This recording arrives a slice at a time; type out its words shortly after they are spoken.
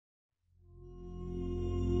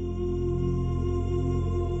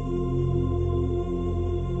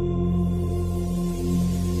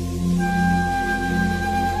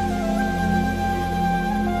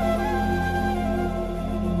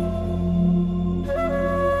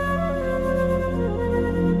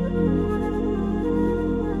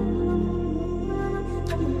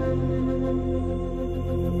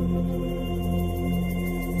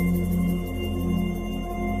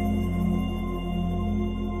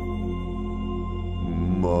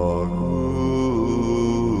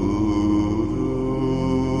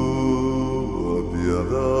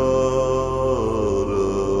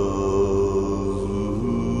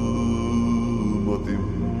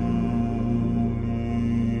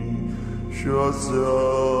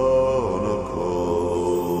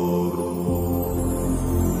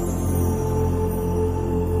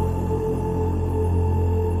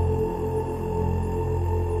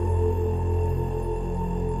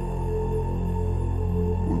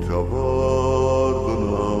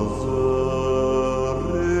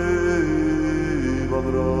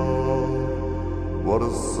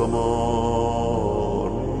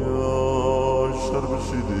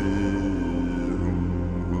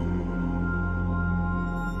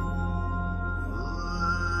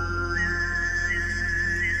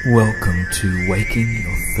Welcome to Waking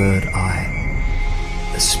Your Third Eye,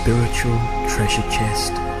 a spiritual treasure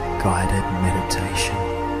chest guided meditation.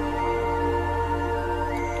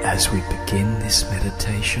 As we begin this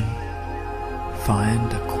meditation,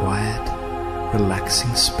 find a quiet,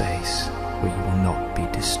 relaxing space where you will not be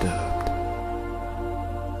disturbed.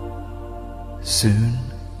 Soon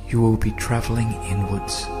you will be traveling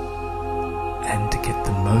inwards, and to get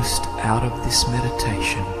the most out of this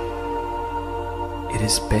meditation, it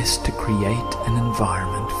is best to create an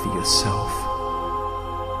environment for yourself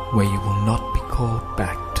where you will not be called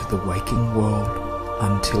back to the waking world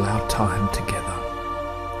until our time together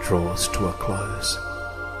draws to a close.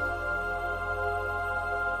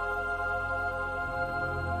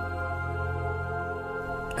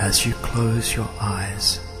 As you close your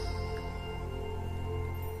eyes,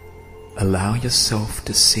 allow yourself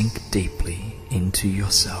to sink deeply into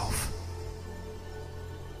yourself.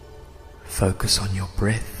 Focus on your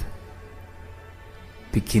breath,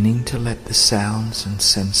 beginning to let the sounds and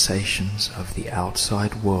sensations of the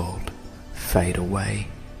outside world fade away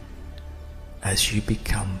as you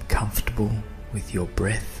become comfortable with your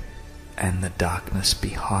breath and the darkness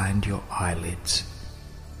behind your eyelids.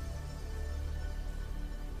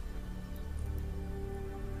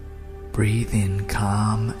 Breathe in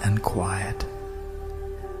calm and quiet,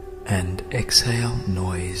 and exhale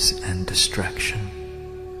noise and distraction.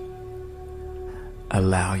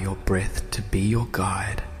 Allow your breath to be your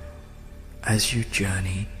guide as you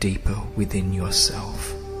journey deeper within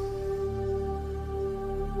yourself.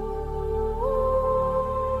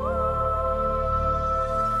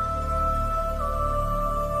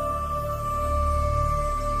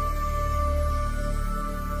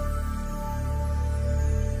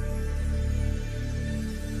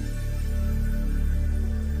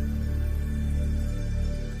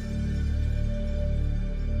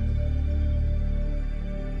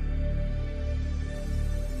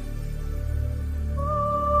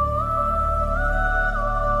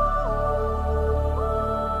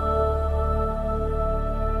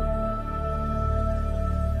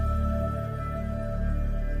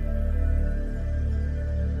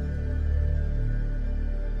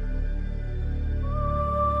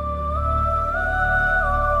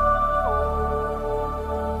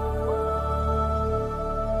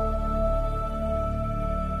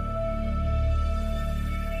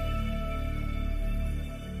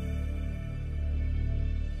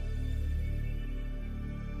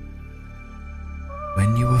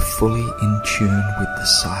 When you are fully in tune with the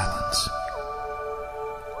silence,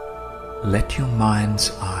 let your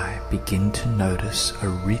mind's eye begin to notice a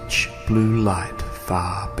rich blue light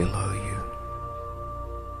far below you.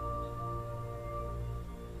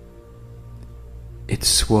 It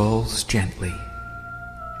swirls gently,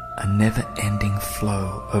 a never-ending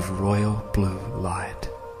flow of royal blue light.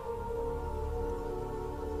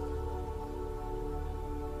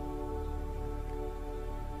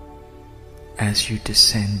 As you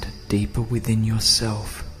descend deeper within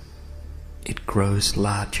yourself, it grows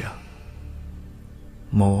larger,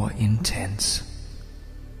 more intense,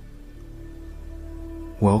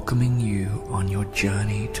 welcoming you on your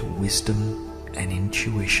journey to wisdom and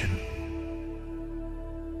intuition.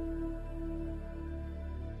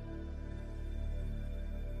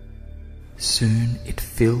 Soon it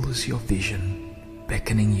fills your vision,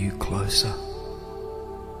 beckoning you closer.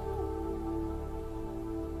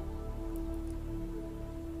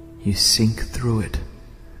 You sink through it,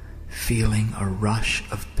 feeling a rush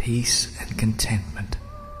of peace and contentment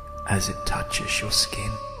as it touches your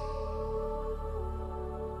skin.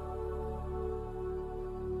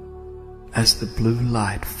 As the blue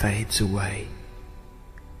light fades away,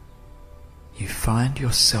 you find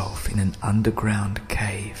yourself in an underground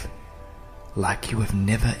cave like you have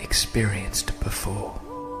never experienced before.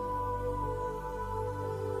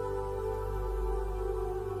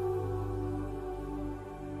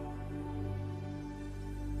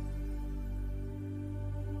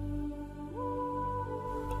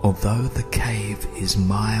 although the cave is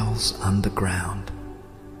miles underground,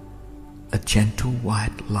 a gentle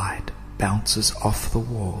white light bounces off the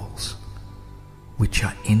walls, which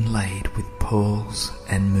are inlaid with pearls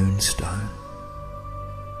and moonstone.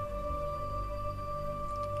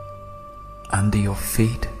 Under your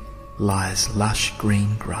feet lies lush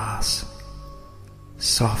green grass,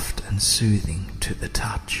 soft and soothing to the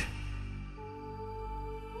touch.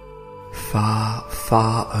 Far,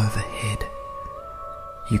 far overhead,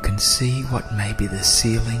 you can see what may be the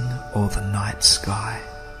ceiling or the night sky,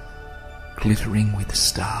 glittering with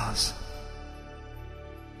stars.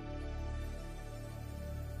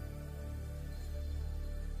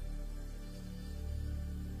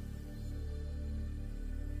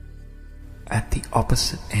 At the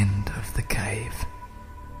opposite end of the cave,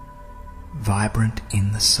 vibrant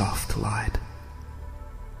in the soft light,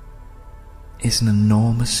 is an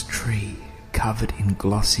enormous tree covered in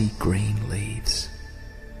glossy green leaves.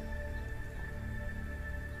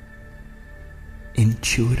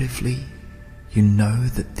 Intuitively, you know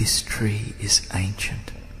that this tree is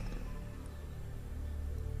ancient,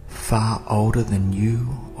 far older than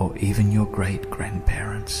you or even your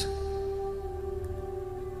great-grandparents,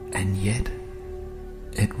 and yet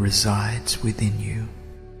it resides within you.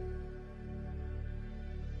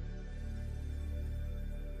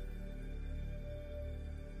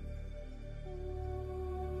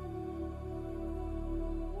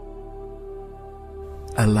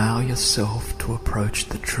 Allow yourself to approach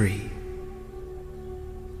the tree.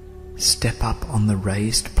 Step up on the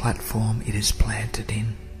raised platform it is planted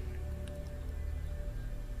in.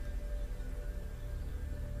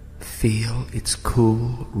 Feel its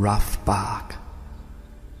cool, rough bark,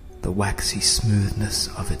 the waxy smoothness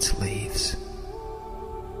of its leaves.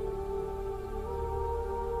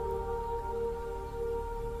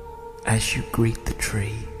 As you greet the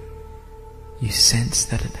tree, you sense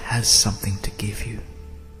that it has something to give you.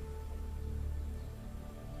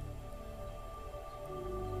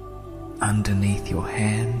 Underneath your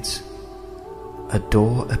hands, a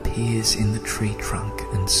door appears in the tree trunk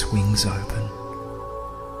and swings open,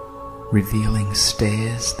 revealing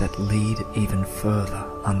stairs that lead even further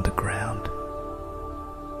underground.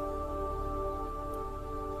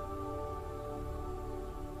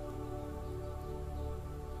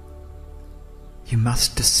 You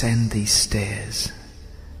must descend these stairs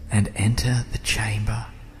and enter the chamber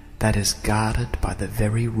that is guarded by the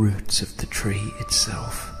very roots of the tree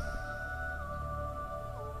itself.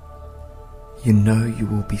 You know you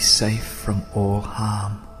will be safe from all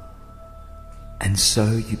harm, and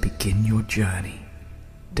so you begin your journey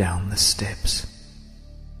down the steps.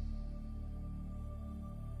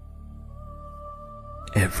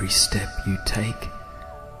 Every step you take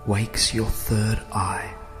wakes your third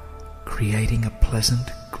eye, creating a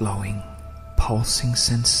pleasant, glowing, pulsing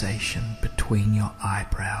sensation between your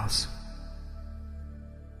eyebrows.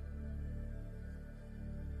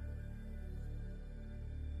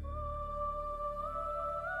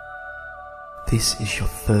 This is your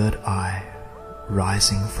third eye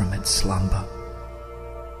rising from its slumber.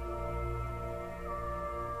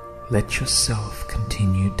 Let yourself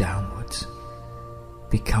continue downwards,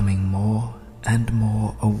 becoming more and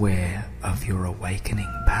more aware of your awakening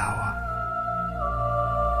power.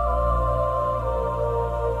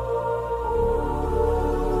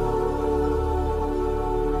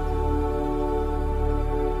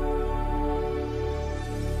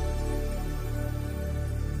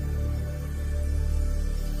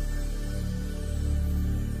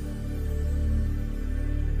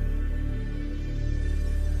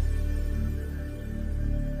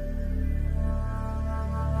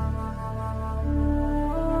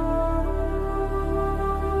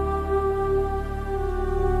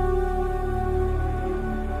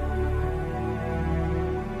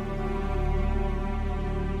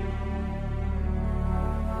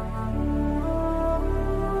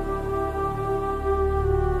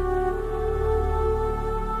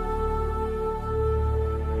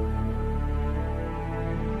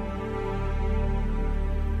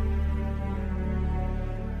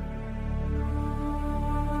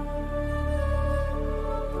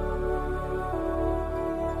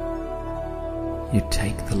 You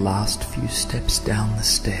take the last few steps down the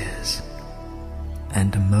stairs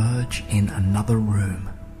and emerge in another room,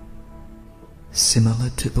 similar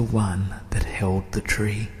to the one that held the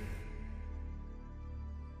tree.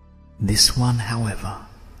 This one, however,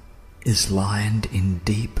 is lined in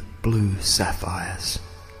deep blue sapphires,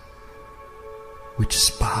 which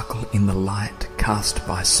sparkle in the light cast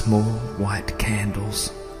by small white candles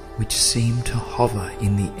which seem to hover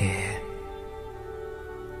in the air.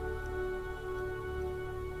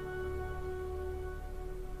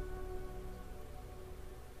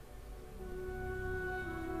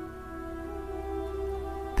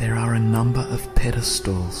 number of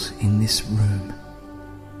pedestals in this room,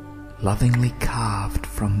 lovingly carved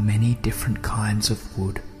from many different kinds of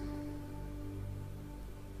wood.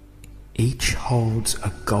 Each holds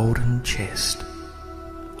a golden chest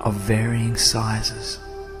of varying sizes,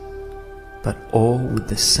 but all with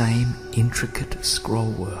the same intricate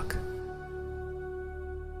scrollwork.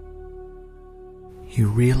 You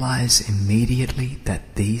realize immediately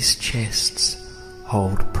that these chests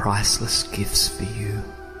hold priceless gifts for you,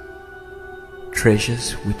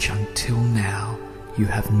 treasures which until now you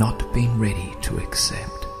have not been ready to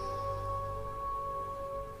accept.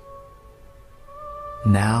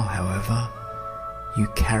 Now, however, you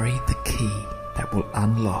carry the key that will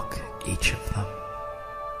unlock each of them.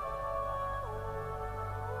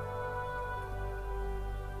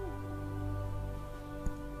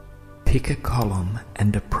 Pick a column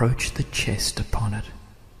and approach the chest upon it,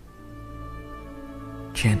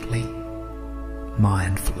 gently,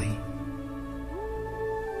 mindfully,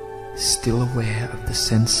 still aware of the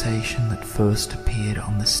sensation that first appeared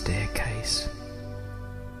on the staircase.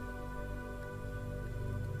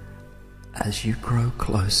 As you grow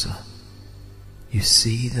closer, you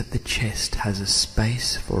see that the chest has a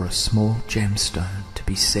space for a small gemstone to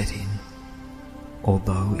be set in,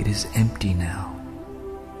 although it is empty now.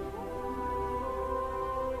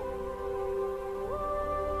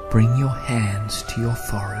 Bring your hands to your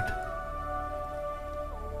forehead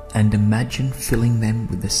and imagine filling them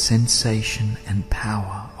with the sensation and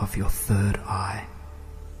power of your third eye,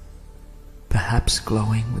 perhaps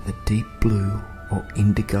glowing with a deep blue or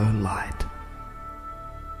indigo light.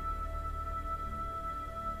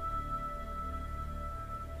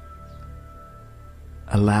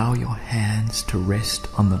 Allow your hands to rest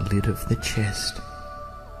on the lid of the chest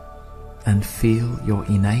and feel your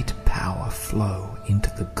innate power flow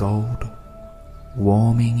into the gold,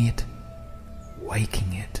 warming it,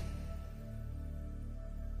 waking it.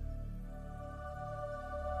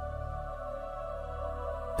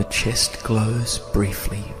 The chest glows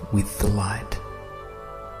briefly with the light,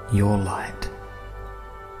 your light,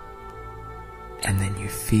 and then you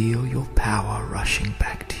feel your power rushing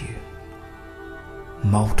back to you,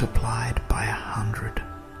 multiplied by 100.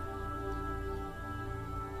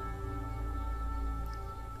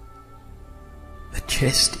 The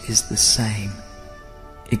chest is the same,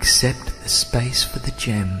 except the space for the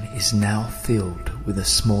gem is now filled with a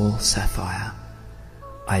small sapphire,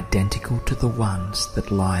 identical to the ones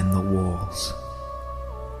that line the walls.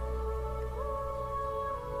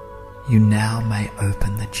 You now may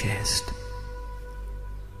open the chest.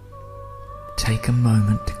 Take a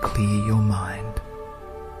moment to clear your mind,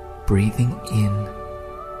 breathing in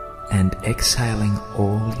and exhaling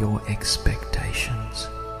all your expectations.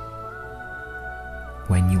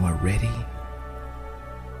 When you are ready,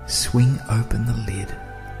 swing open the lid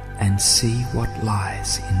and see what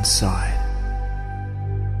lies inside.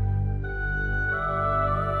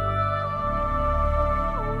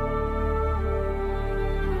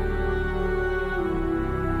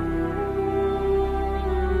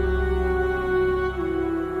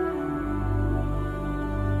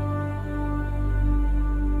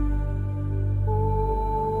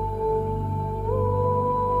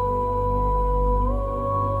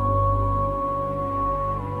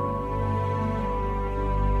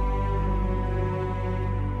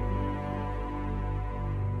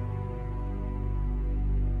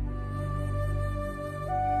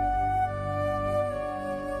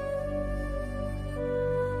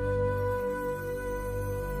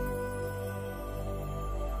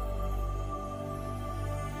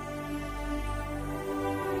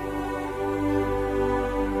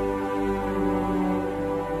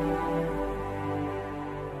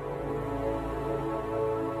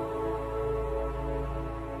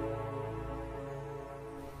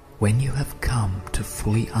 When you have come to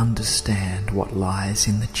fully understand what lies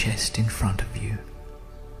in the chest in front of you,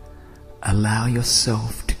 allow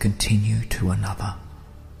yourself to continue to another.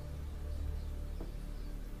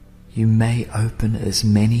 You may open as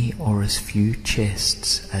many or as few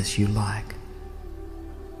chests as you like,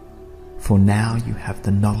 for now you have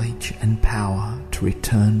the knowledge and power to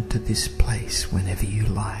return to this place whenever you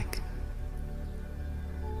like.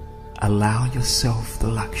 Allow yourself the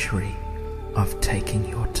luxury of taking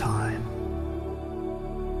your time.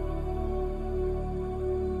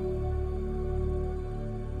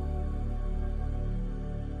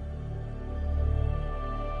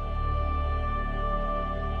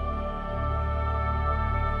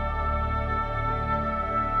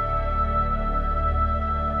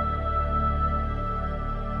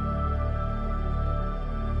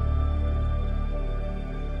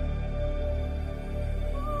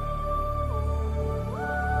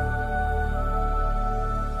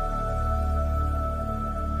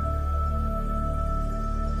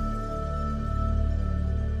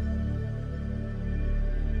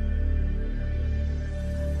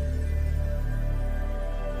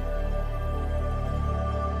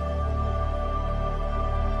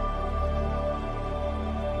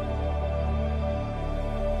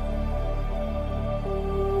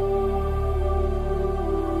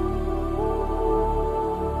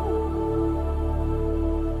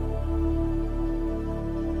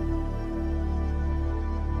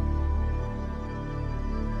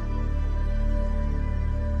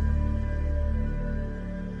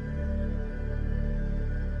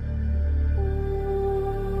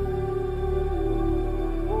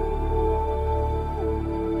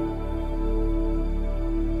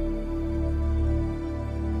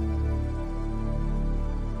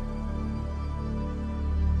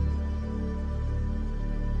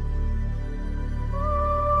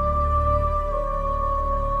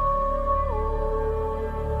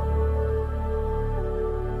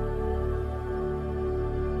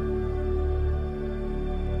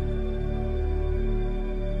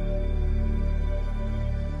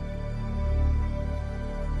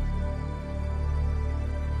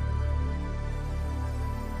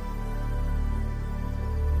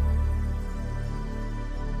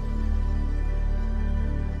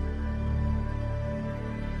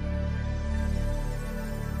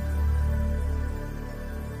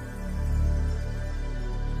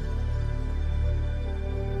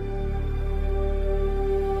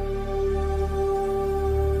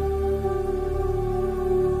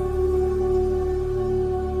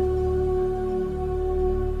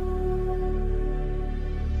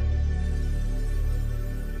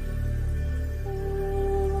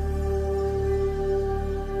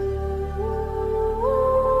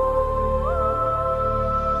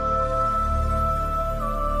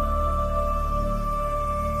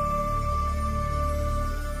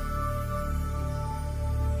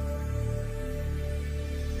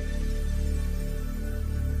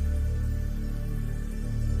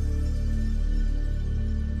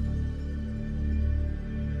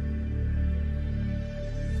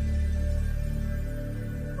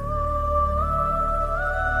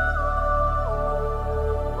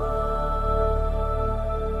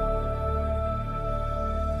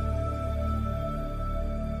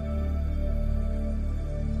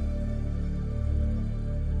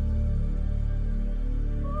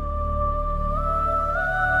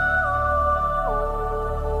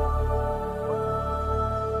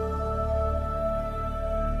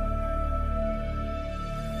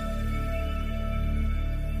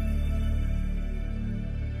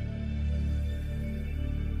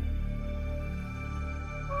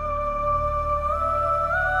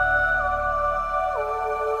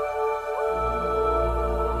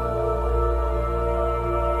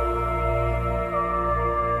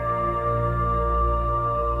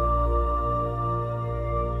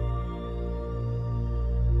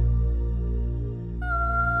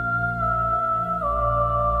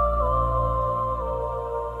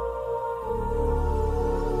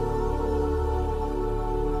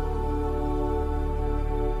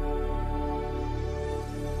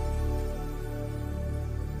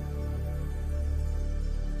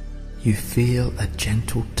 You feel a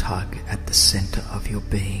gentle tug at the center of your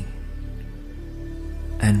being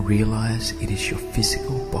and realize it is your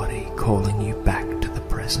physical body calling you back to the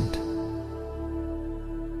present.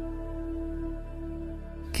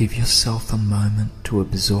 Give yourself a moment to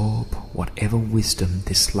absorb whatever wisdom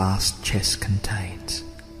this last chest contains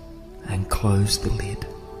and close the lid.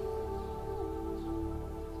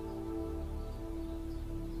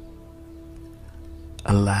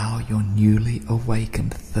 Allow your newly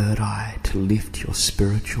awakened third eye to lift your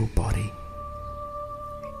spiritual body,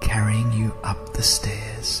 carrying you up the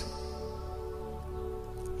stairs,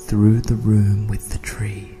 through the room with the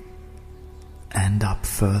tree, and up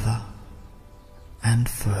further and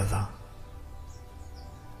further,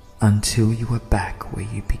 until you are back where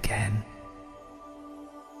you began.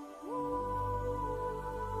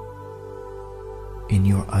 In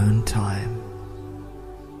your own time,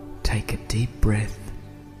 take a deep breath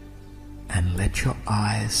and let your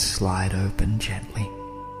eyes slide open gently.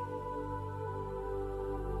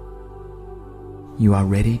 You are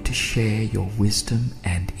ready to share your wisdom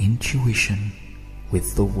and intuition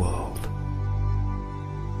with the world.